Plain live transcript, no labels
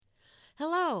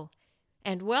Hello,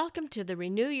 and welcome to the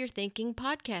Renew Your Thinking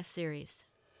podcast series.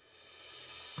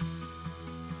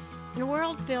 In a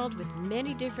world filled with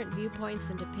many different viewpoints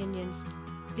and opinions,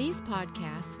 these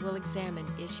podcasts will examine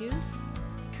issues,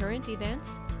 current events,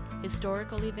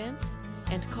 historical events,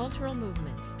 and cultural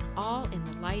movements, all in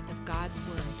the light of God's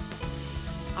Word.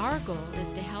 Our goal is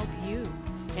to help you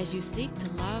as you seek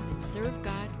to love and serve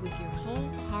God with your whole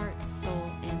heart, soul,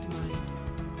 and mind.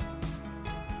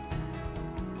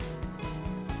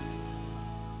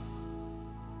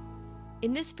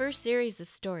 In this first series of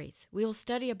stories, we will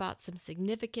study about some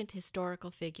significant historical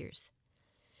figures.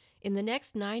 In the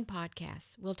next 9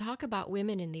 podcasts, we'll talk about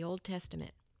women in the Old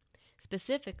Testament,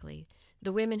 specifically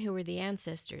the women who were the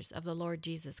ancestors of the Lord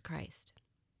Jesus Christ.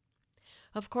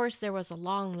 Of course, there was a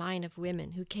long line of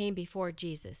women who came before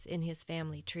Jesus in his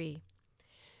family tree.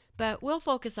 But we'll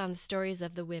focus on the stories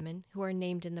of the women who are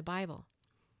named in the Bible,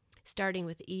 starting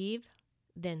with Eve,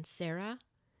 then Sarah,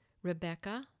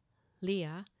 Rebecca,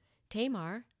 Leah,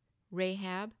 Tamar,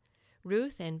 Rahab,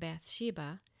 Ruth, and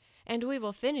Bathsheba, and we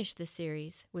will finish the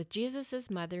series with Jesus'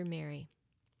 mother, Mary.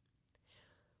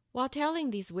 While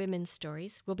telling these women's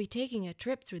stories, we'll be taking a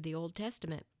trip through the Old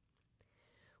Testament.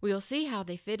 We will see how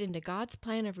they fit into God's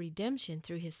plan of redemption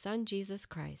through his Son, Jesus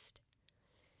Christ.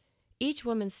 Each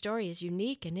woman's story is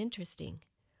unique and interesting.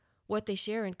 What they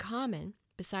share in common,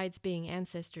 besides being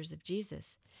ancestors of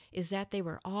Jesus, is that they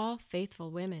were all faithful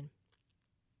women.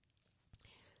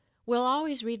 We'll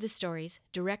always read the stories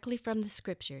directly from the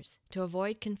Scriptures to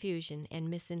avoid confusion and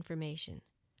misinformation.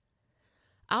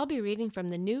 I'll be reading from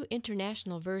the New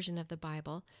International Version of the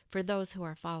Bible for those who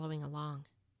are following along.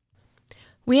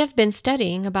 We have been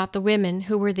studying about the women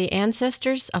who were the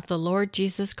ancestors of the Lord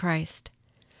Jesus Christ.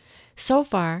 So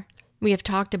far, we have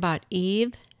talked about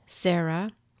Eve,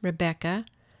 Sarah, Rebecca,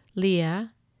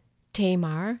 Leah,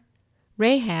 Tamar,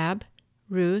 Rahab,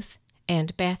 Ruth,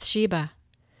 and Bathsheba.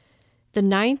 The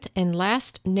 9th and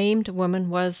last named woman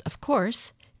was, of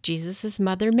course, Jesus'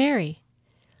 mother Mary.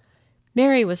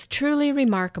 Mary was truly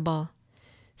remarkable,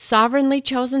 sovereignly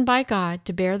chosen by God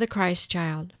to bear the Christ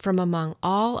child from among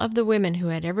all of the women who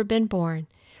had ever been born.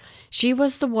 She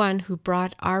was the one who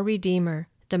brought our Redeemer,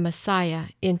 the Messiah,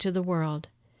 into the world.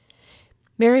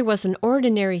 Mary was an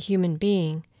ordinary human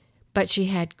being, but she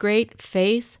had great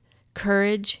faith,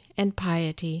 courage, and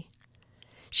piety.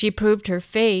 She proved her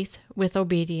faith with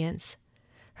obedience,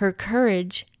 her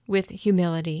courage with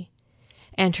humility,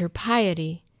 and her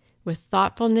piety with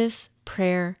thoughtfulness,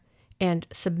 prayer, and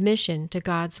submission to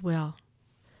God's will.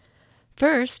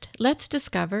 First, let's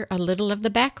discover a little of the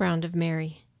background of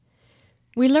Mary.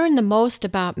 We learn the most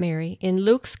about Mary in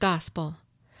Luke's Gospel.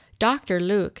 Dr.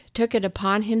 Luke took it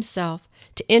upon himself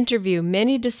to interview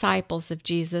many disciples of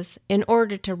Jesus in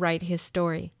order to write his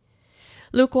story.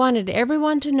 Luke wanted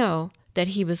everyone to know that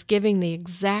he was giving the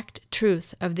exact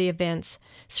truth of the events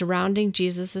surrounding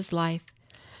Jesus' life.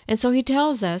 And so he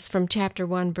tells us from chapter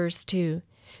 1, verse 2,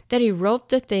 that he wrote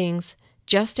the things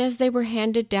just as they were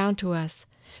handed down to us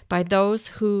by those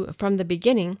who, from the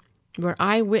beginning, were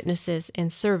eyewitnesses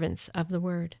and servants of the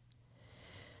word.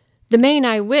 The main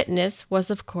eyewitness was,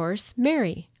 of course,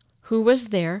 Mary, who was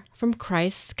there from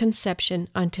Christ's conception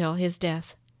until his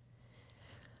death.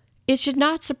 It should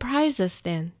not surprise us,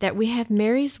 then, that we have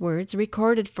Mary's words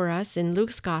recorded for us in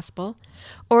Luke's Gospel,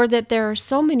 or that there are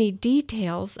so many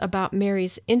details about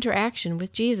Mary's interaction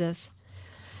with Jesus.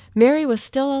 Mary was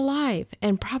still alive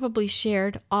and probably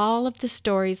shared all of the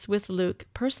stories with Luke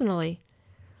personally.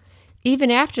 Even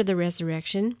after the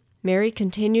resurrection, Mary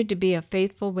continued to be a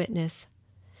faithful witness.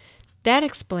 That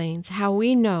explains how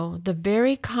we know the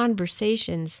very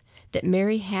conversations that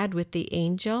Mary had with the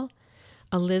angel,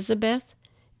 Elizabeth,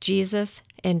 Jesus,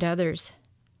 and others.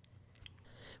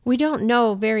 We don't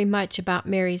know very much about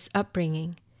Mary's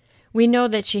upbringing. We know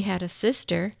that she had a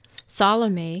sister,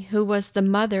 Salome, who was the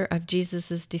mother of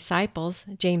Jesus' disciples,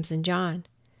 James and John.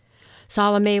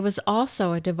 Salome was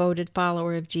also a devoted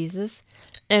follower of Jesus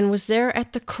and was there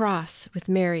at the cross with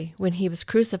Mary when he was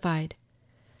crucified.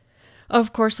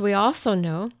 Of course, we also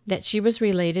know that she was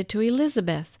related to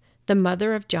Elizabeth, the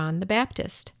mother of John the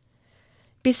Baptist.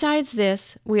 Besides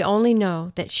this, we only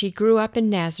know that she grew up in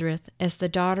Nazareth as the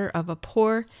daughter of a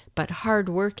poor but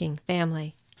hard-working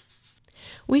family.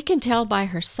 We can tell by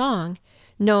her song,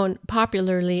 known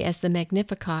popularly as the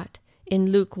Magnificat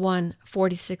in Luke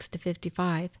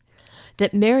 1:46-55,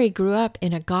 that Mary grew up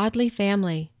in a godly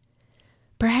family.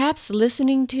 Perhaps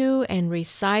listening to and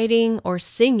reciting or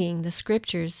singing the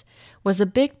Scriptures was a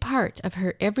big part of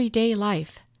her everyday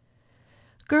life.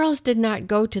 Girls did not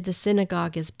go to the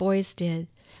synagogue as boys did,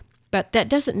 but that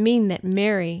doesn't mean that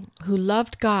Mary, who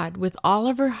loved God with all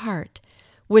of her heart,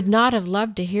 would not have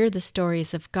loved to hear the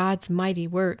stories of God's mighty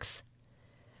works.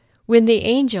 When the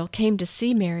angel came to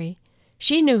see Mary,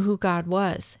 she knew who God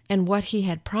was and what he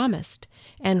had promised,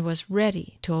 and was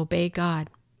ready to obey God.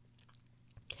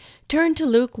 Turn to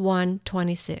Luke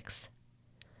 1:26.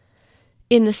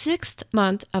 In the 6th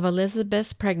month of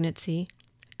Elizabeth's pregnancy,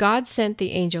 God sent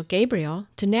the angel Gabriel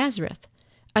to Nazareth,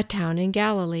 a town in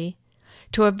Galilee,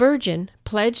 to a virgin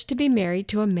pledged to be married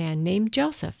to a man named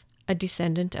Joseph, a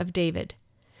descendant of David.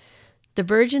 The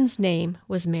virgin's name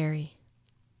was Mary.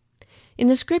 In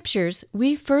the Scriptures,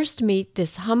 we first meet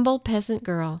this humble peasant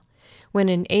girl when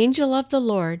an angel of the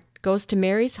Lord goes to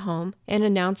Mary's home and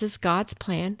announces God's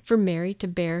plan for Mary to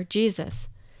bear Jesus.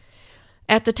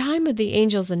 At the time of the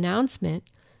angel's announcement,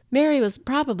 Mary was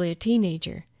probably a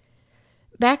teenager.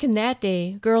 Back in that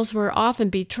day, girls were often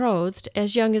betrothed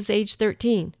as young as age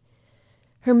 13.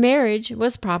 Her marriage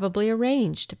was probably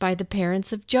arranged by the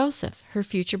parents of Joseph, her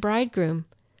future bridegroom.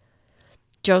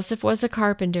 Joseph was a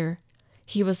carpenter.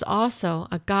 He was also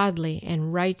a godly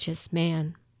and righteous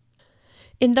man.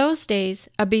 In those days,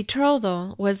 a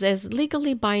betrothal was as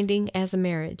legally binding as a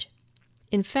marriage.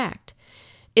 In fact,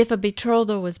 if a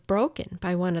betrothal was broken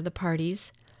by one of the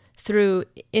parties, through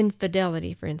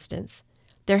infidelity, for instance,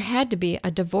 there had to be a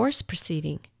divorce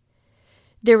proceeding.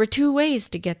 There were two ways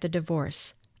to get the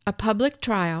divorce: a public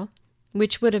trial,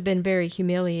 which would have been very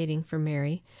humiliating for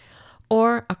Mary,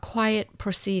 or a quiet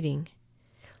proceeding.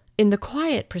 In the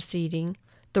quiet proceeding,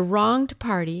 the wronged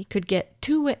party could get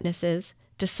two witnesses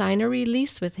to sign a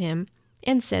release with him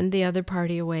and send the other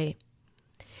party away.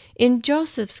 In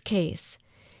Joseph's case,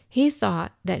 he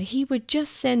thought that he would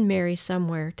just send Mary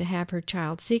somewhere to have her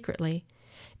child secretly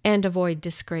and avoid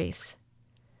disgrace.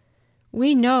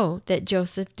 We know that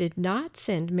Joseph did not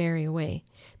send Mary away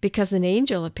because an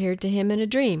angel appeared to him in a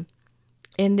dream,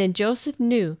 and then Joseph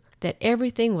knew that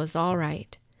everything was all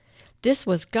right. This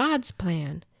was God's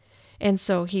plan, and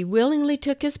so he willingly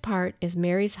took his part as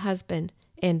Mary's husband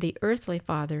and the earthly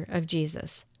father of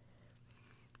Jesus.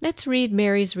 Let's read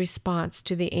Mary's response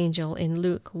to the angel in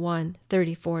Luke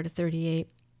 1:34-38.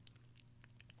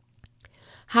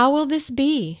 "How will this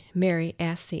be?" Mary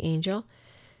asked the angel,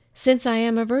 "since I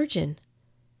am a virgin?"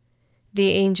 The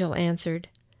angel answered,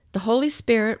 "The Holy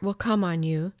Spirit will come on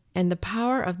you, and the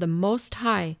power of the Most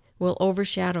High will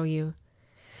overshadow you.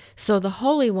 So the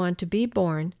Holy One to be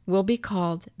born will be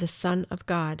called the Son of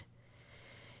God.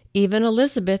 Even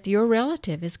Elizabeth, your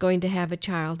relative, is going to have a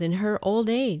child in her old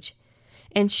age,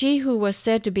 and she who was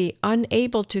said to be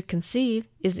unable to conceive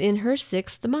is in her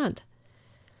 6th month.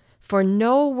 For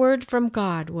no word from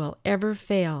God will ever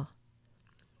fail."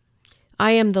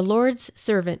 "I am the Lord's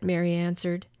servant," Mary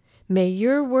answered. "May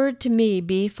your word to me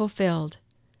be fulfilled."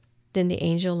 Then the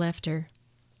angel left her.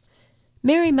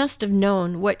 Mary must have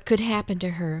known what could happen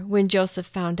to her when Joseph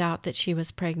found out that she was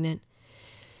pregnant.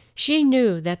 She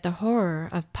knew that the horror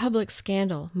of public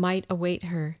scandal might await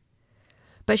her.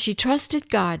 But she trusted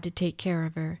God to take care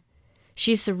of her.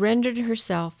 She surrendered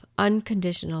herself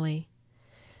unconditionally.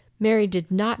 Mary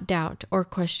did not doubt or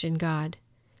question God.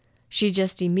 She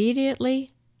just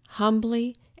immediately,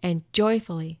 humbly, and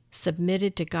joyfully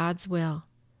submitted to God's will.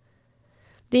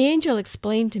 The angel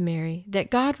explained to Mary that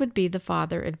God would be the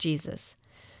father of Jesus.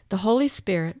 The Holy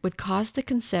Spirit would cause the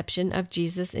conception of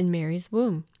Jesus in Mary's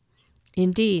womb.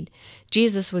 Indeed,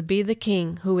 Jesus would be the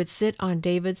king who would sit on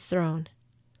David's throne.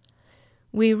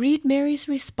 We read Mary's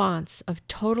response of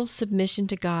total submission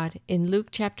to God in Luke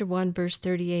chapter 1, verse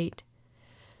 38.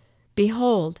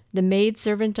 "Behold, the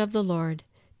maidservant of the Lord,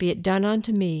 be it done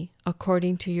unto me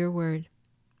according to your word."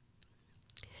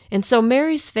 And so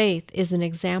Mary's faith is an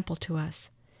example to us.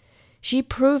 She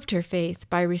proved her faith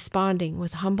by responding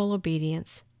with humble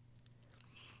obedience.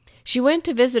 She went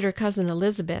to visit her cousin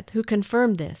Elizabeth, who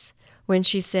confirmed this when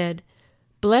she said,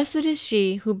 "Blessed is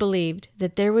she who believed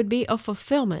that there would be a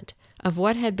fulfillment of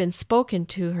what had been spoken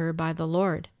to her by the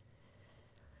Lord."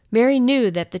 Mary knew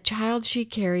that the child she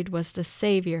carried was the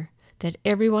Savior that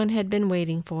everyone had been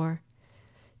waiting for.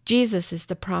 Jesus is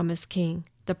the promised King,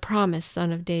 the promised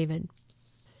Son of David.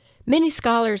 Many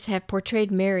scholars have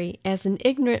portrayed Mary as an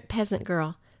ignorant peasant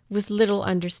girl with little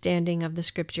understanding of the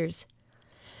Scriptures.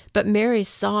 But Mary's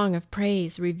song of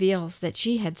praise reveals that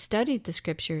she had studied the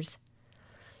Scriptures.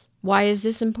 Why is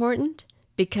this important?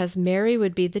 Because Mary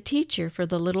would be the teacher for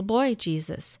the little boy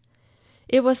Jesus.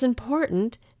 It was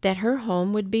important that her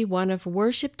home would be one of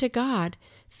worship to God,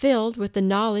 filled with the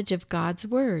knowledge of God's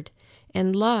Word,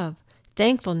 and love,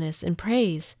 thankfulness, and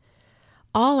praise.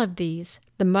 All of these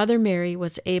the Mother Mary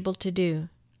was able to do.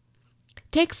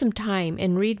 Take some time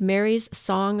and read Mary's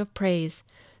song of praise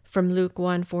from Luke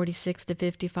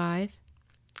 1:46-55.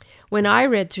 When I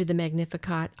read through the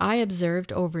Magnificat, I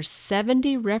observed over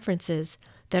 70 references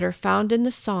that are found in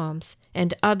the Psalms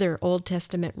and other Old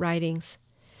Testament writings.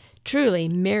 Truly,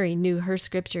 Mary knew her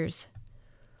scriptures.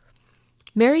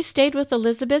 Mary stayed with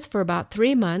Elizabeth for about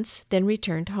 3 months, then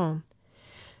returned home.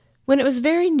 When it was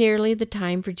very nearly the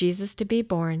time for Jesus to be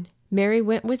born, Mary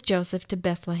went with Joseph to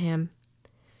Bethlehem.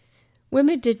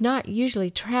 Women did not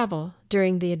usually travel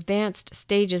during the advanced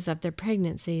stages of their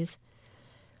pregnancies.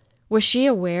 Was she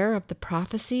aware of the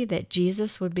prophecy that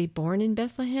Jesus would be born in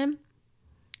Bethlehem?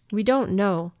 We don't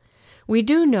know. We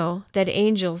do know that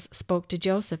angels spoke to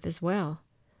Joseph as well.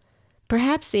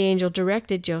 Perhaps the angel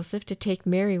directed Joseph to take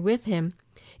Mary with him,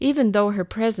 even though her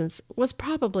presence was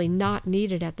probably not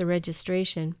needed at the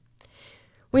registration.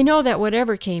 We know that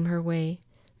whatever came her way,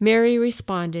 Mary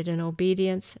responded in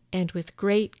obedience and with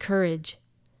great courage.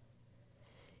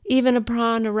 Even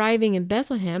upon arriving in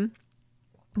Bethlehem,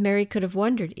 Mary could have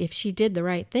wondered if she did the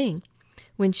right thing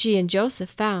when she and Joseph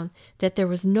found that there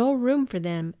was no room for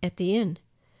them at the inn.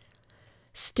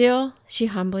 Still, she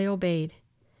humbly obeyed.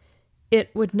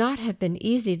 It would not have been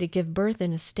easy to give birth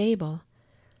in a stable.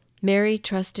 Mary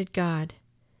trusted God.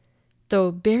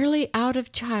 Though barely out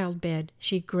of childbed,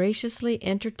 she graciously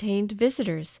entertained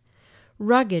visitors.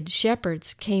 Rugged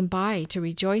shepherds came by to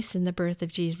rejoice in the birth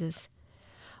of Jesus.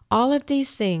 All of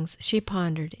these things she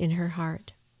pondered in her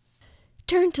heart.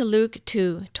 Turn to Luke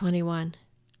 2:21.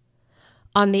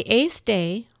 On the 8th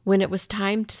day, when it was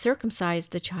time to circumcise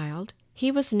the child,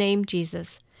 he was named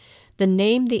Jesus, the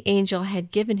name the angel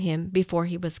had given him before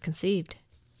he was conceived.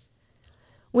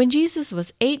 When Jesus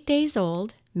was 8 days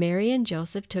old, Mary and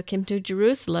Joseph took him to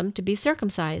Jerusalem to be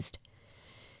circumcised.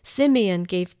 Simeon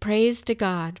gave praise to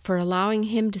God for allowing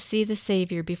him to see the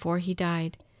Savior before he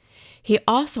died. He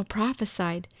also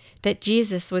prophesied that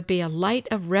Jesus would be a light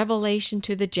of revelation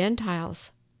to the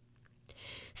Gentiles.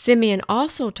 Simeon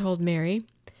also told Mary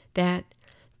that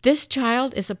this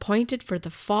child is appointed for the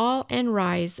fall and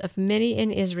rise of many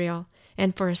in Israel,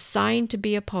 and for a sign to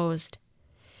be opposed.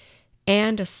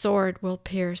 And a sword will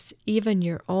pierce even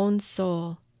your own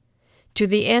soul, to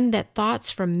the end that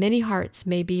thoughts from many hearts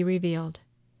may be revealed.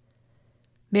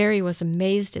 Mary was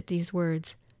amazed at these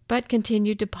words, but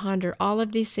continued to ponder all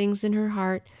of these things in her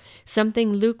heart,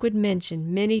 something Luke would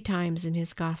mention many times in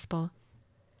his gospel.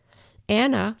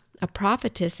 Anna, a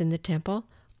prophetess in the temple,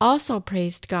 also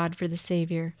praised God for the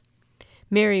Savior.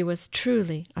 Mary was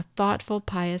truly a thoughtful,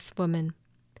 pious woman.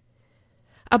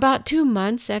 About 2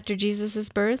 months after Jesus'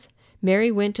 birth,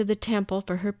 Mary went to the temple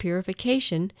for her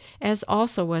purification, as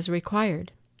also was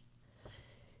required.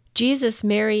 Jesus,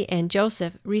 Mary, and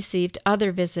Joseph received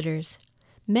other visitors.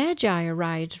 Magi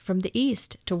arrived from the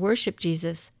east to worship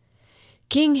Jesus.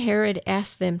 King Herod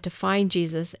asked them to find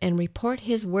Jesus and report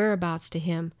his whereabouts to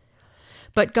him,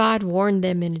 but God warned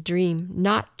them in a dream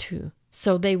not to,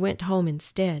 so they went home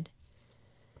instead.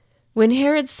 When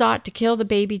Herod sought to kill the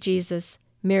baby Jesus,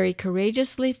 Mary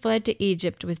courageously fled to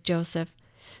Egypt with Joseph,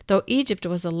 though Egypt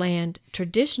was a land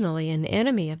traditionally an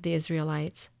enemy of the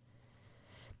Israelites.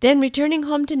 Then, returning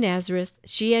home to Nazareth,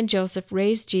 she and Joseph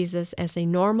raised Jesus as a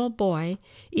normal boy,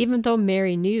 even though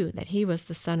Mary knew that he was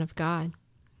the Son of God.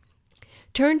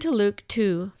 Turn to Luke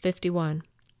 2:51.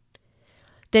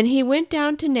 Then he went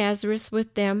down to Nazareth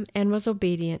with them and was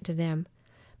obedient to them.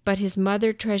 But his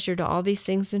mother treasured all these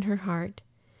things in her heart.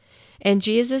 And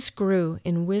Jesus grew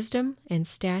in wisdom and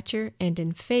stature and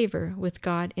in favor with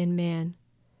God and man.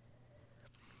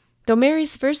 Though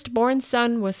Mary's firstborn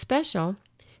son was special,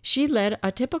 she led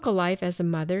a typical life as a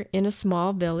mother in a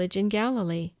small village in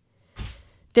Galilee.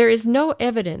 There is no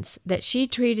evidence that she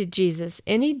treated Jesus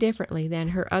any differently than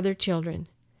her other children.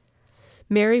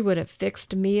 Mary would have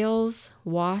fixed meals,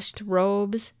 washed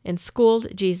robes, and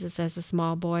schooled Jesus as a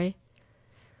small boy.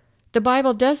 The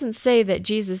Bible doesn't say that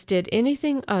Jesus did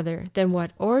anything other than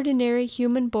what ordinary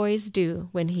human boys do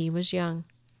when he was young.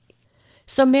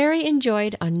 So Mary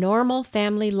enjoyed a normal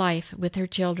family life with her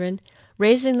children,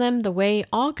 raising them the way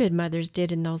all good mothers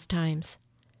did in those times.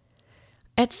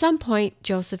 At some point,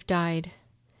 Joseph died.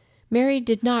 Mary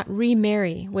did not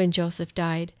remarry when Joseph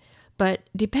died, but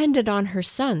depended on her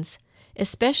sons,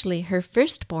 especially her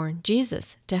firstborn,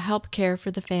 Jesus, to help care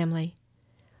for the family.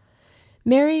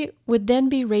 Mary would then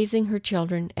be raising her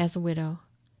children as a widow.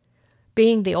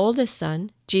 Being the oldest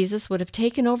son, Jesus would have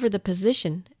taken over the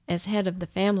position as head of the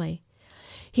family.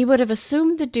 He would have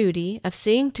assumed the duty of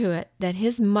seeing to it that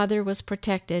his mother was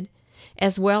protected,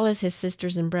 as well as his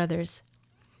sisters and brothers.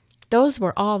 Those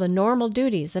were all the normal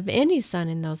duties of any son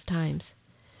in those times.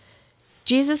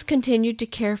 Jesus continued to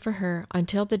care for her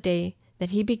until the day that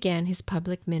he began his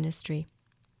public ministry.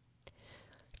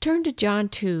 Turn to John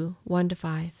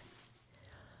 2:1-5.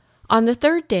 On the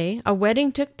third day, a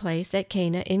wedding took place at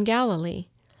Cana in Galilee.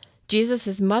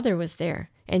 Jesus' mother was there,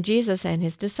 and Jesus and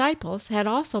his disciples had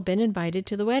also been invited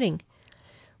to the wedding.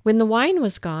 When the wine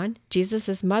was gone,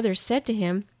 Jesus' mother said to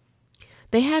him,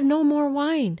 "They have no more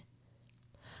wine."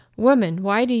 "Woman,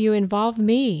 why do you involve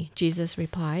me?" Jesus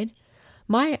replied.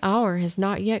 "My hour has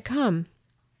not yet come."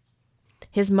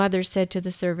 His mother said to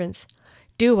the servants,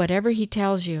 "Do whatever he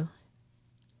tells you."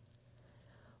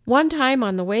 One time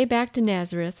on the way back to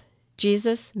Nazareth,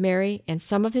 Jesus, Mary, and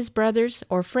some of his brothers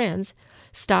or friends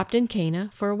stopped in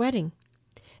Cana for a wedding.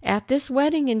 At this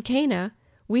wedding in Cana,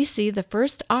 we see the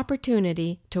first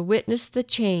opportunity to witness the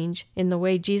change in the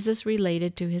way Jesus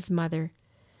related to his mother.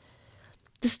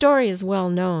 The story is well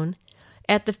known.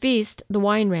 At the feast, the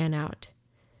wine ran out.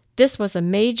 This was a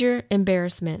major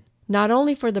embarrassment, not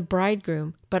only for the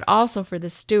bridegroom, but also for the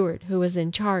steward who was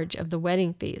in charge of the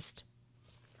wedding feast.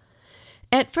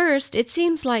 At first, it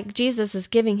seems like Jesus is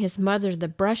giving his mother the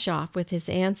brush off with his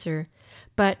answer,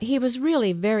 but he was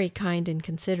really very kind and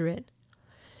considerate.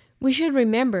 We should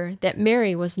remember that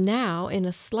Mary was now in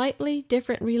a slightly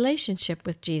different relationship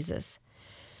with Jesus.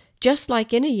 Just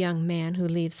like any young man who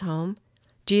leaves home,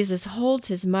 Jesus holds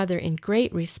his mother in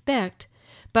great respect,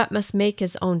 but must make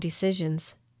his own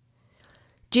decisions.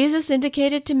 Jesus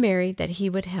indicated to Mary that he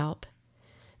would help.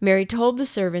 Mary told the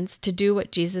servants to do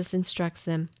what Jesus instructs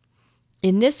them.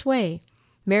 In this way,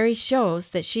 Mary shows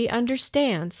that she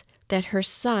understands that her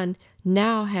son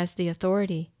now has the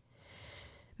authority.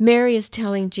 Mary is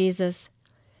telling Jesus,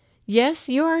 "Yes,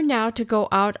 you are now to go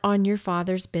out on your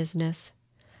father's business.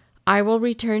 I will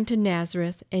return to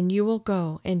Nazareth, and you will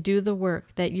go and do the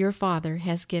work that your father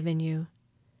has given you."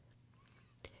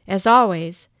 As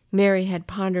always, Mary had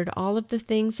pondered all of the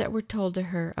things that were told to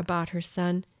her about her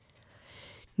son.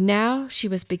 Now she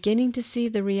was beginning to see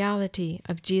the reality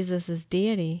of Jesus'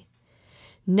 deity.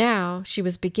 Now she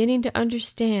was beginning to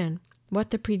understand what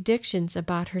the predictions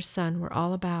about her son were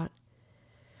all about.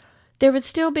 There would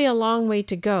still be a long way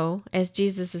to go as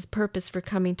Jesus' purpose for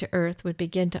coming to earth would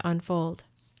begin to unfold.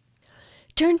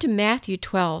 Turn to Matthew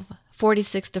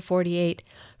 12:46-48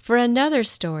 for another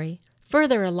story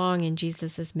further along in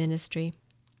Jesus' ministry.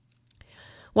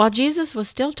 While Jesus was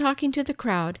still talking to the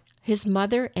crowd, his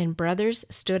mother and brothers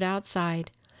stood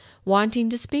outside, wanting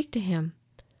to speak to him.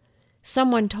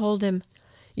 Someone told him,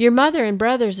 "Your mother and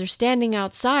brothers are standing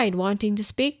outside wanting to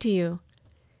speak to you."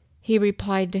 He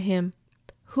replied to him,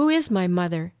 "Who is my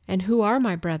mother and who are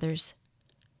my brothers?"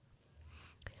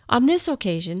 On this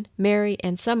occasion, Mary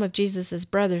and some of Jesus'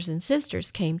 brothers and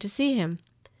sisters came to see him.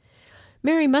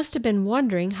 Mary must have been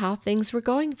wondering how things were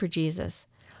going for Jesus.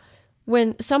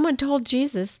 When someone told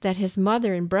Jesus that his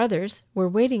mother and brothers were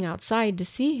waiting outside to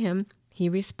see him, he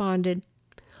responded,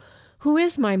 "Who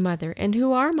is my mother and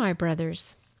who are my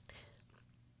brothers?"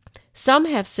 Some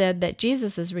have said that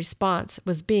Jesus' response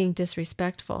was being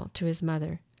disrespectful to his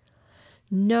mother.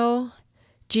 No,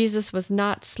 Jesus was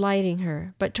not slighting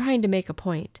her, but trying to make a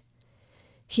point.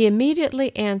 He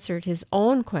immediately answered his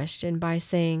own question by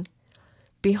saying,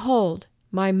 "Behold,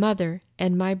 my mother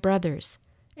and my brothers,"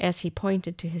 as he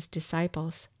pointed to his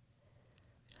disciples.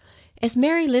 As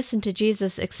Mary listened to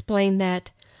Jesus explain that,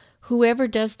 "Whoever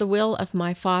does the will of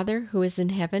my Father who is in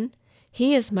heaven,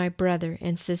 he is my brother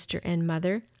and sister and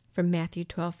mother," from Matthew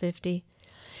 12:50,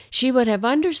 she would have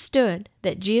understood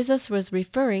that Jesus was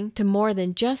referring to more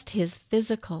than just his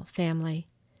physical family.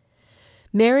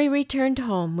 Mary returned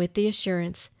home with the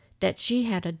assurance that she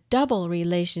had a double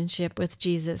relationship with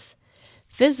Jesus,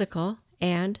 physical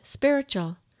and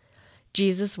spiritual.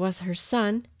 Jesus was her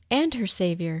son and her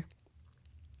Savior.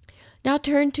 Now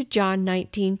turn to John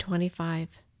 19:25.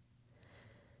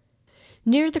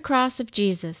 Near the cross of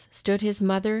Jesus stood his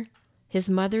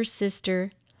mother's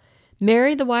sister,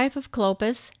 Mary the wife of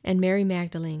Clopas, and Mary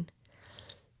Magdalene.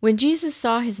 When Jesus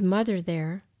saw his mother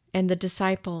there, and the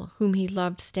disciple whom he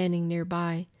loved standing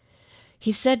nearby,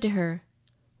 he said to her,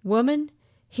 "Woman,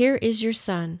 here is your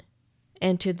son,"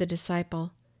 and to the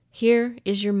disciple, "Here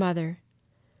is your mother."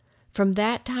 From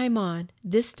that time on,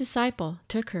 this disciple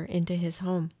took her into his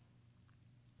home.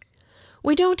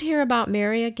 We don't hear about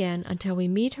Mary again until we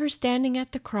meet her standing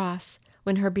at the cross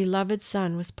when her beloved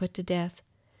son was put to death.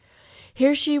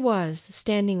 Here she was,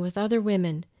 standing with other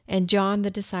women and John the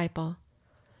disciple.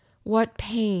 What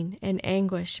pain and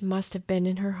anguish must have been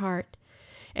in her heart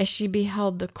as she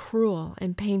beheld the cruel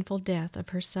and painful death of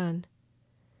her son.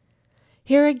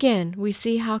 Here again we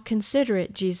see how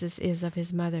considerate Jesus is of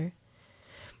his mother.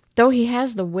 Though he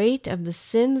has the weight of the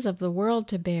sins of the world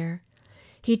to bear,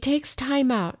 he takes time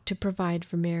out to provide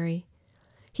for Mary.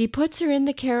 He puts her in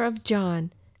the care of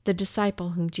John, the disciple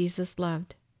whom Jesus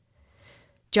loved.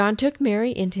 John took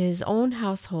Mary into his own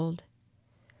household.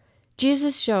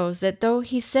 Jesus shows that though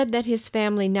he said that his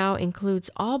family now includes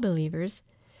all believers,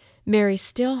 Mary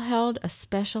still held a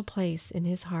special place in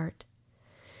his heart.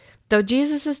 Though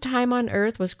Jesus' time on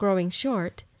earth was growing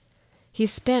short, he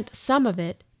spent some of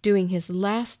it doing his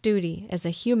last duty as a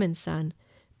human son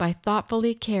by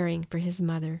thoughtfully caring for his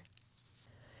mother.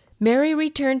 Mary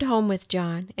returned home with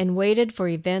John and waited for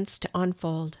events to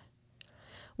unfold.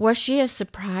 Was she as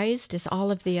surprised as all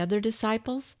of the other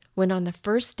disciples when on the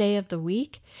first day of the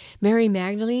week, Mary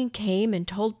Magdalene came and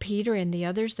told Peter and the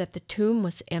others that the tomb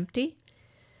was empty?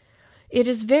 It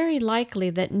is very likely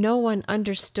that no one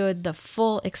understood the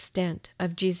full extent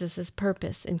of Jesus'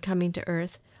 purpose in coming to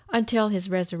earth until his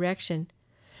resurrection.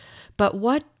 But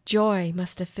what joy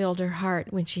must have filled her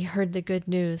heart when she heard the good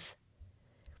news.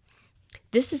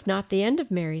 This is not the end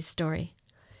of Mary's story.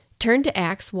 Turn to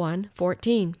Acts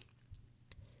 1:14.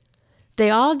 They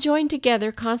all joined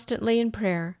together constantly in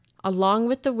prayer, along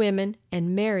with the women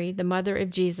and Mary, the mother of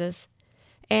Jesus,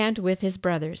 and with his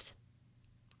brothers.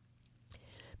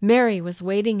 Mary was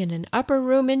waiting in an upper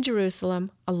room in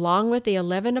Jerusalem, along with the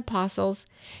 11 apostles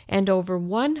and over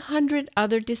 100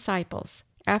 other disciples,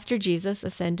 after Jesus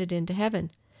ascended into heaven.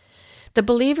 The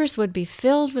believers would be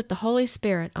filled with the Holy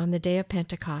Spirit on the day of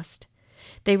Pentecost.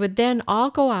 They would then all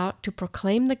go out to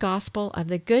proclaim the gospel of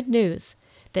the good news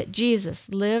that Jesus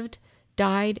lived,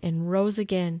 died, and rose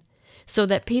again, so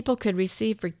that people could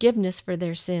receive forgiveness for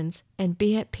their sins and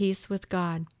be at peace with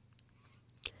God.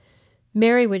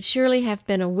 Mary would surely have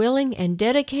been a willing and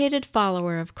dedicated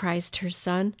follower of Christ her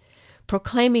Son,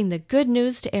 proclaiming the good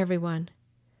news to everyone.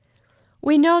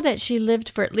 We know that she lived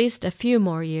for at least a few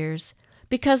more years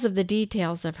because of the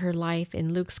details of her life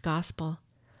in Luke's Gospel.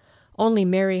 Only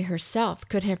Mary herself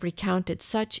could have recounted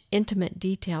such intimate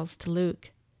details to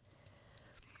Luke.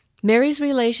 Mary's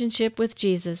relationship with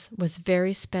Jesus was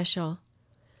very special.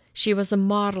 She was a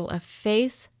model of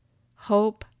faith,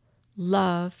 hope,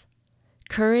 love,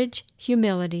 courage,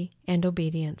 humility, and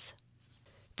obedience.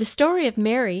 The story of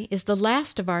Mary is the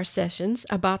last of our sessions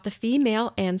about the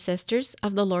female ancestors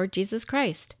of the Lord Jesus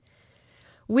Christ.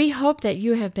 We hope that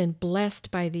you have been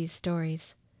blessed by these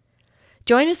stories.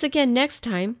 Join us again next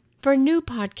time for a new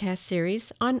podcast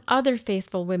series on other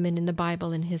faithful women in the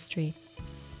Bible and history.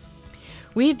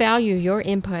 We value your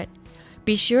input.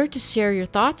 Be sure to share your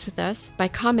thoughts with us by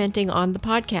commenting on the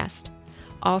podcast.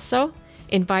 Also,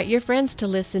 invite your friends to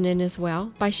listen in as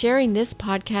well by sharing this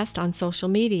podcast on social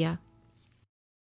media.